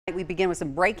We begin with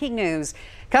some breaking news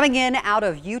coming in out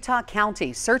of Utah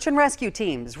County. Search and rescue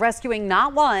teams rescuing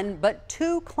not one, but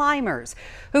two climbers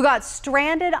who got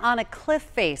stranded on a cliff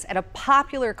face at a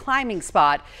popular climbing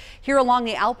spot here along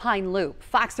the Alpine Loop.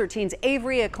 Fox 13's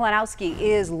Avery Klanowski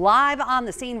is live on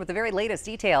the scene with the very latest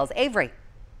details. Avery.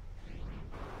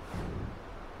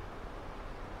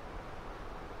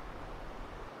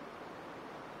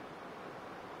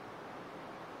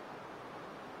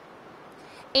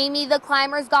 Amy, the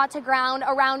climbers got to ground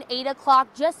around 8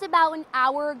 o'clock just about an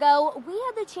hour ago. We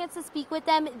had the chance to speak with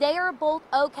them. They are both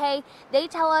okay. They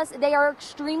tell us they are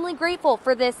extremely grateful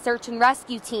for this search and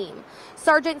rescue team.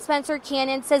 Sergeant Spencer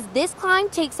Cannon says this climb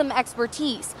takes some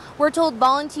expertise. We're told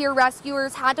volunteer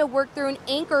rescuers had to work through an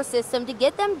anchor system to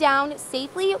get them down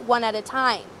safely one at a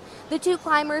time. The two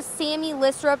climbers, Sammy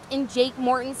Listrup and Jake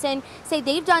Mortensen, say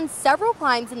they've done several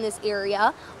climbs in this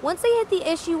area. Once they hit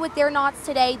the issue with their knots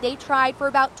today, they tried for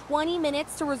about 20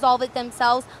 minutes to resolve it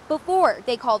themselves before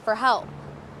they called for help.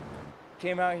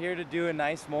 Came out here to do a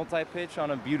nice multi-pitch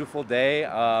on a beautiful day.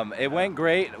 It went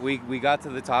great. We got to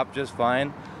the top just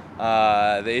fine.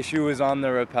 The issue was on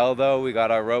the rappel though. We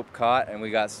got our rope caught and we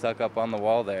got stuck up on the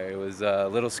wall there. It was a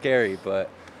little scary, but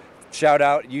shout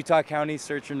out Utah County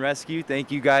Search and Rescue.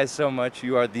 Thank you guys so much.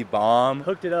 You are the bomb.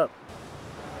 Hooked it up.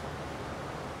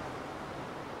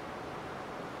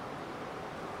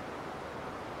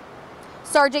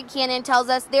 Sergeant Cannon tells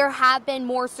us there have been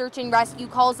more search and rescue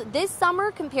calls this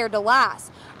summer compared to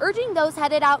last, urging those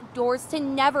headed outdoors to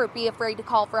never be afraid to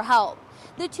call for help.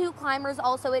 The two climbers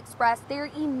also expressed their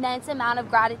immense amount of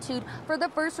gratitude for the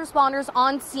first responders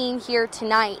on scene here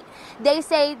tonight. They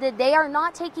say that they are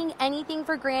not taking anything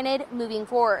for granted moving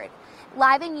forward.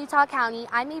 Live in Utah County,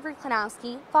 I'm Avery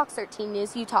Klanowski, Fox 13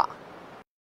 News, Utah.